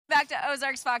back to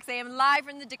Ozarks Fox AM, live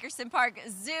from the Dickerson Park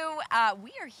Zoo.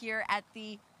 We are here at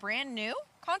the brand new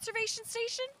conservation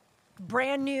station.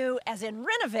 Brand new as in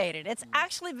renovated. It's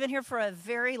actually been here for a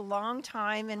very long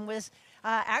time and was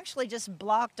actually just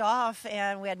blocked off,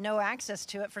 and we had no access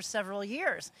to it for several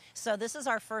years. So this is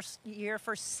our first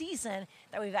season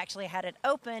that we've actually had it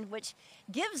open, which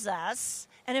gives us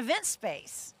an event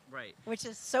space. Right. Which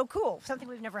is so cool, something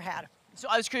we've never had. So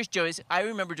I was curious, Joey, I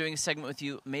remember doing a segment with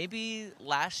you maybe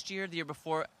last year, the year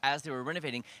before, as they were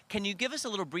renovating. Can you give us a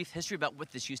little brief history about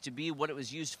what this used to be, what it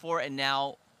was used for, and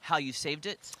now how you saved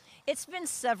it? It's been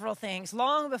several things.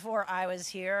 Long before I was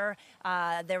here,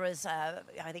 there was,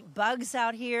 I think, bugs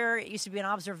out here. It used to be an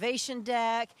observation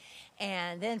deck.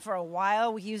 And then for a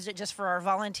while, we used it just for our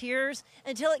volunteers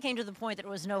until it came to the point that it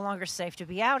was no longer safe to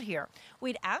be out here.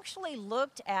 We'd actually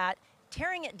looked at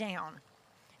tearing it down.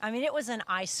 I mean, it was an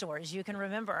eyesore, as you can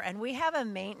remember. And we have a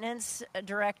maintenance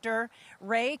director.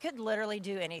 Ray could literally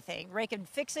do anything. Ray could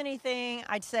fix anything.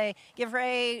 I'd say, give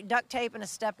Ray duct tape and a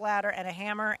stepladder and a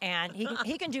hammer, and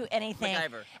he can do anything.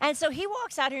 MacGyver. And so he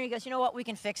walks out here and he goes, you know what, we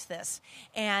can fix this.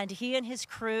 And he and his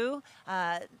crew,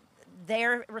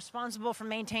 they're responsible for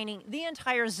maintaining the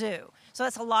entire zoo. So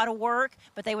that's a lot of work,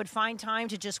 but they would find time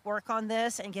to just work on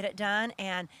this and get it done,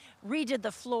 and redid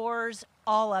the floors,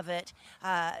 all of it.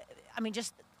 I mean,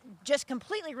 just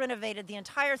completely renovated the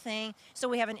entire thing. So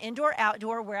we have an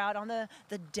indoor-outdoor. We're out on the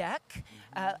deck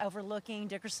overlooking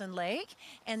Dickerson Lake.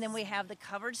 And then we have the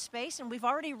covered space. And we've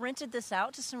already rented this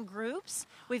out to some groups.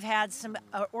 We've had some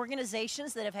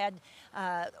organizations that have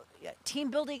had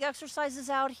team-building exercises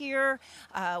out here.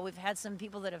 We've had some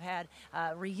people that have had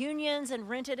reunions and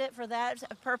rented it for that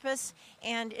purpose.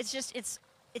 And it's just, it's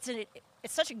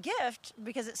such a gift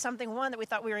because it's something, one, that we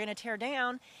thought we were going to tear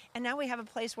down, and now we have a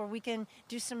place where we can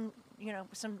do some,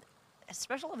 some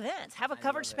special events, have a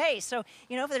covered space. So,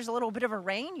 if there's a little bit of a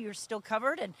rain, you're still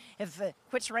covered, and if it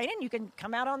quits raining, you can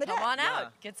come out on the deck. Come on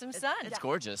out, get some sun. It's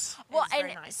gorgeous. Well, it's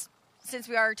very nice. Since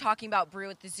we are talking about Brew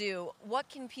at the Zoo, what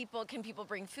can people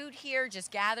bring food here?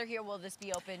 Just gather here? Will this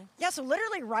be open? Yeah, so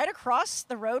literally right across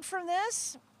the road from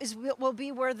this will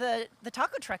be where the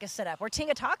taco truck is set up, where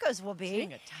Tinga Tacos will be.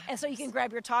 Tinga Tacos. And so you can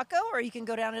grab your taco, or you can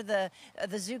go down to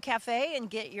the Zoo Cafe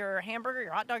and get your hamburger,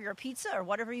 your hot dog, your pizza, or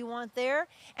whatever you want there.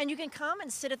 And you can come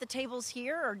and sit at the tables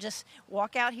here, or just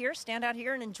walk out here, stand out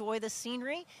here, and enjoy the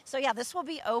scenery. So yeah, this will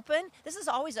be open. This is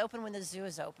always open when the zoo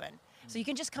is open. So you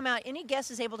can just come out. Any guest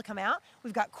is able to come out.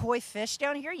 We've got koi fish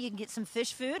down here. You can get some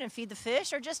fish food and feed the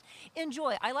fish, or just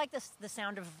enjoy. I like the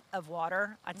sound of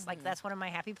water. It's like that's one of my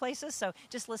happy places. So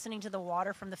just listening to the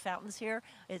water from the fountains here,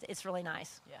 it's really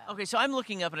nice. Yeah. Okay, so I'm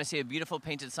looking up and I see a beautiful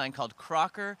painted sign called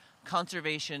Crocker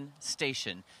Conservation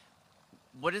Station.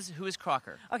 Who is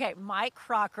Crocker? Okay, Mike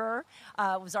Crocker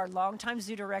was our longtime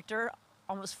zoo director.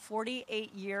 Almost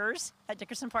 48 years at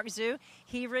Dickerson Park Zoo.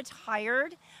 He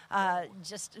retired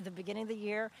just at the beginning of the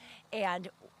year, and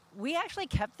we actually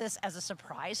kept this as a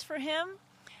surprise for him,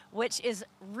 which is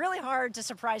really hard to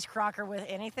surprise Crocker with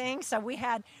anything. So we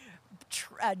had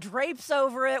drapes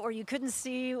over it where you couldn't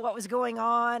see what was going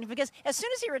on, because as soon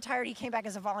as he retired, he came back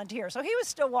as a volunteer. So he was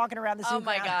still walking around the zoo. Oh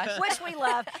my gosh. Which we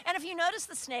love. And if you notice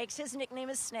the snakes, his nickname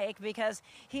is Snake because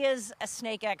he is a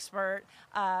snake expert.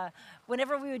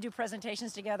 Whenever we would do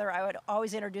presentations together, I would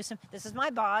always introduce him. This is my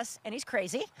boss, and he's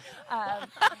crazy. And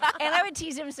I would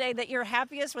tease him, say that you're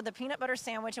happiest with a peanut butter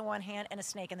sandwich in one hand and a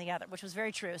snake in the other, which was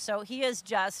very true. So he is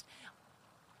just,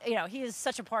 he is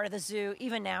such a part of the zoo,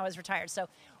 even now as retired. So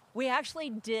we actually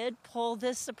did pull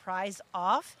this surprise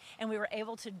off, and we were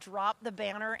able to drop the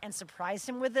banner and surprise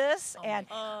him with this. And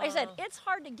like I said, it's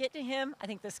hard to get to him. I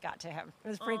think this got to him. It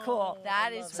was pretty cool.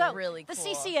 That is really cool. The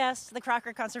CCS, the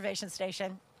Crocker Conservation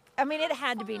Station, I mean, it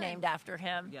had to be named after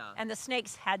him. Yeah. And the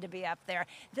snakes had to be up there.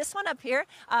 This one up here,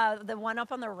 the one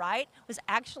up on the right, was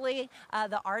actually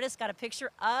the artist got a picture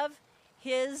of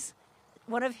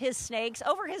one of his snakes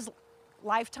over his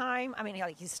lifetime. I mean,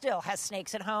 he still has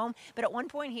snakes at home, but at one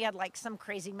point he had like some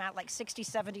crazy amount, like 60,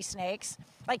 70 snakes.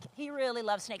 Like, he really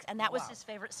loved snakes, and that was his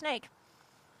favorite snake.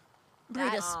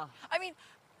 Brutus. I mean,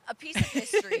 a piece of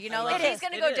history, he's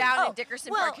going to go down in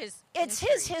Dickerson Park. It's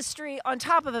his history on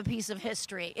top of a piece of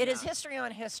history. It is history on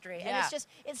history. Yeah.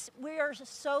 And we are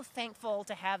so thankful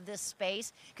to have this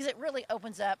space, because it really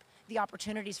opens up the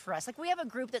opportunities for us. Like, we have a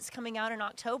group that's coming out in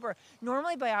October.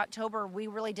 Normally by October, we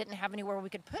really didn't have anywhere we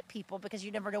could put people, because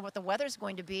you never know what the weather's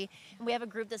going to be. And we have a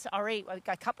group that's already,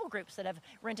 a couple groups that have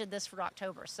rented this for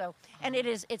October. So, and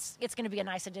it's going to be a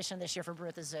nice addition this year for Brew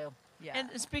at the Zoo. Yeah.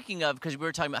 And speaking of, because we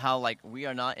were talking about how, we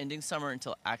are not ending summer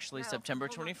until actually September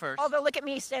 21st. Although, look at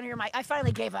me standing here, Mike. I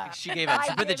finally gave up. She gave up.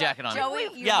 She put the jacket on. Joey,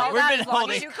 yeah, we've been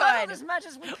holding. as you could. As much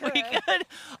as we could. We could.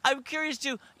 curious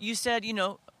too. You said,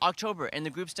 October and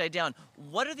the groups died down.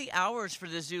 What are the hours for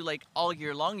the zoo like all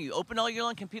year long? You open all year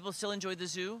long? Can people still enjoy the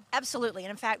zoo? Absolutely.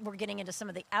 And in fact, we're getting into some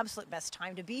of the absolute best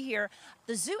time to be here.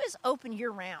 The zoo is open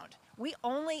year round. We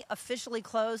only officially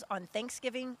close on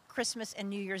Thanksgiving, Christmas, and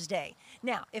New Year's Day.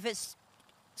 Now, if it's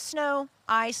snow,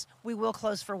 ice, we will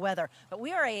close for weather. But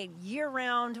we are a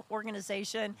year-round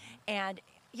organization, and,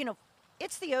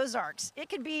 it's the Ozarks. It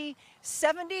could be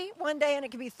 70 one day and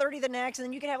it could be 30 the next, and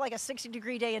then you can have like a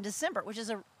 60-degree day in December, which is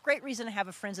a great reason to have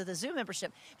a Friends of the Zoo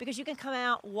membership because you can come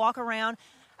out, walk around.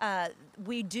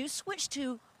 We do switch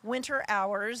to winter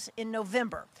hours in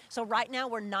November. So right now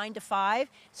we're 9 to 5.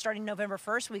 Starting November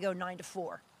 1st, we go 9 to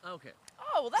 4. Okay.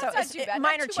 Oh, well, that's not too bad.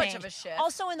 Minor not too change. much of a shift.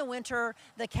 Also in the winter,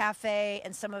 the cafe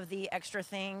and some of the extra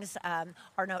things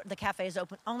the cafe is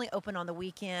only open on the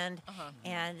weekend,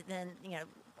 and then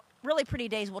really pretty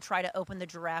days we'll try to open the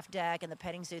giraffe deck and the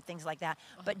petting zoo, things like that.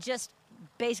 But just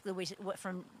basically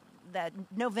from the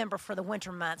November for the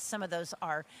winter months, some of those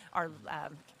are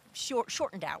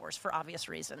shortened hours for obvious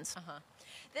reasons.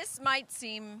 This might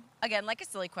seem, again, like a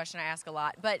silly question I ask a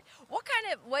lot, but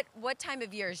what time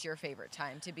of year is your favorite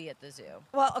time to be at the zoo?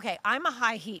 Well, okay, I'm a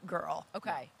high heat girl.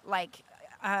 Okay.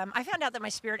 I found out that my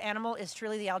spirit animal is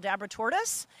truly the Aldabra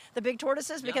tortoise, the big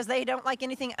tortoises, because they don't like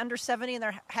anything under 70 and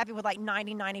they're happy with like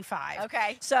 90, 95.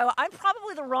 Okay. So I'm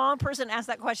probably the wrong person to ask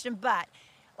that question, but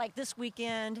like this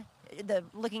weekend,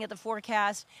 looking at the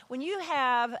forecast, when you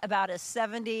have about a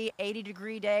 70,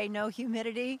 80-degree day, no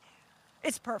humidity,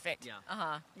 it's perfect.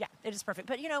 Yeah. Yeah, it is perfect.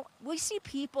 But, we see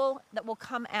people that will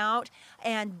come out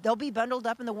and they'll be bundled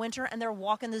up in the winter and they're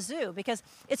walking the zoo because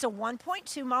it's a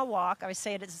 1.2-mile walk. I always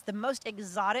say it's the most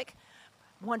exotic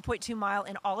 1.2 mile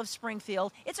in all of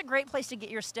Springfield. It's a great place to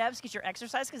get your steps, get your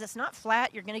exercise because it's not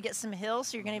flat. You're going to get some hills,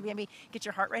 so you're going to maybe get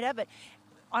your heart rate up. But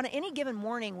on any given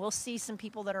morning, we'll see some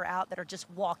people that are out that are just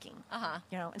walking.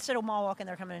 Instead of mall walking,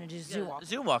 they're coming in and do zoo walking.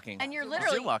 Zoo walking. And you're Zoo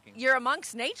literally, walking. you're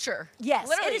amongst nature. Yes,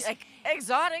 Literally, it is. like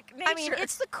exotic nature. I mean,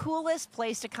 it's the coolest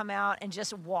place to come out and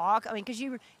just walk. I mean, because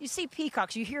you see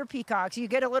peacocks, you hear peacocks, you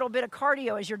get a little bit of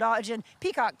cardio as you're dodging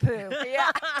peacock poo.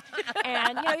 Yeah.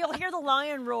 And, you'll hear the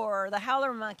lion roar, the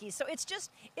howler monkey. So it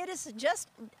is just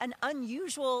an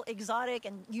unusual, exotic,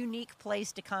 and unique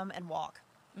place to come and walk.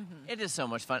 It is so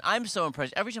much fun. I'm so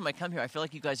impressed. Every time I come here, I feel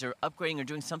like you guys are upgrading or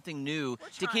doing something new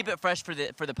to keep it fresh for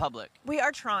the public. We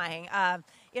are trying.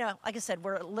 Like I said,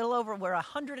 we're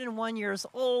 101 years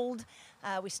old.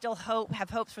 We still have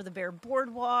hopes for the Bear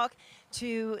Boardwalk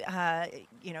to,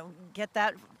 get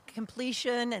that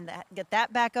completion and get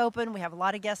that back open. We have a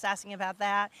lot of guests asking about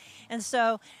that. And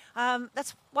so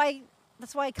that's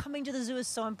why coming to the zoo is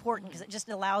so important because it just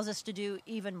allows us to do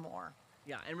even more.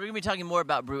 Yeah, and we're going to be talking more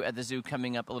about Brew at the Zoo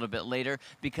coming up a little bit later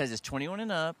because it's 21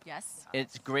 and up. Yes.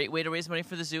 It's a great way to raise money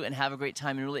for the zoo and have a great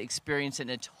time and really experience it in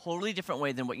a totally different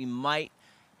way than what you might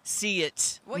see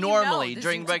it normally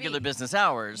during regular business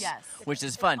hours. Yes. Which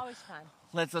is fun. It's always fun.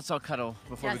 Let's all cuddle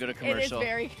before we go to commercial. It is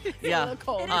very Yeah.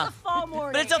 cold. It is a fall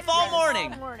morning. But it's a fall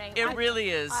morning. morning. It really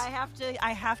is. I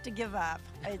have to give up.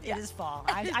 It is fall.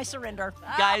 I surrender.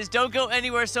 Guys, don't go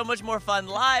anywhere. So much more fun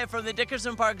live from the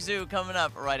Dickerson Park Zoo coming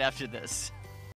up right after this.